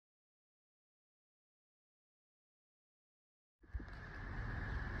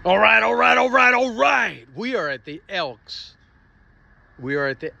All right, all right, all right, all right. We are at the Elks. We are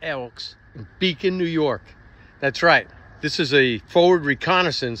at the Elks in Beacon, New York. That's right. This is a forward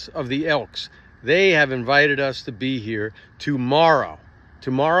reconnaissance of the Elks. They have invited us to be here tomorrow.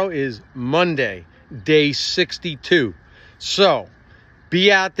 Tomorrow is Monday, day 62. So,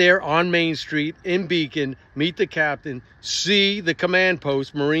 be out there on Main Street in Beacon, meet the captain, see the command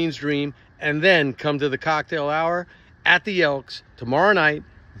post, Marine's Dream, and then come to the cocktail hour at the Elks tomorrow night,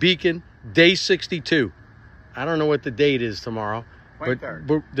 Beacon, day 62. I don't know what the date is tomorrow. 23rd.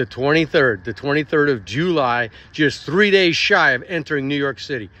 But the 23rd of July, just 3 days shy of entering New York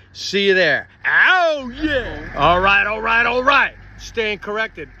City. See you there. Oh, yeah. All right, all right, all right. Stand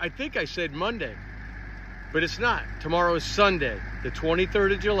corrected. I think I said Monday, but it's not. Tomorrow is Sunday, the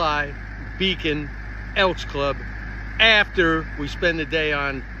 23rd of July, Beacon, Elks Club, after we spend the day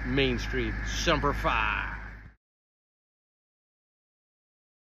on Main Street. Semper Fi.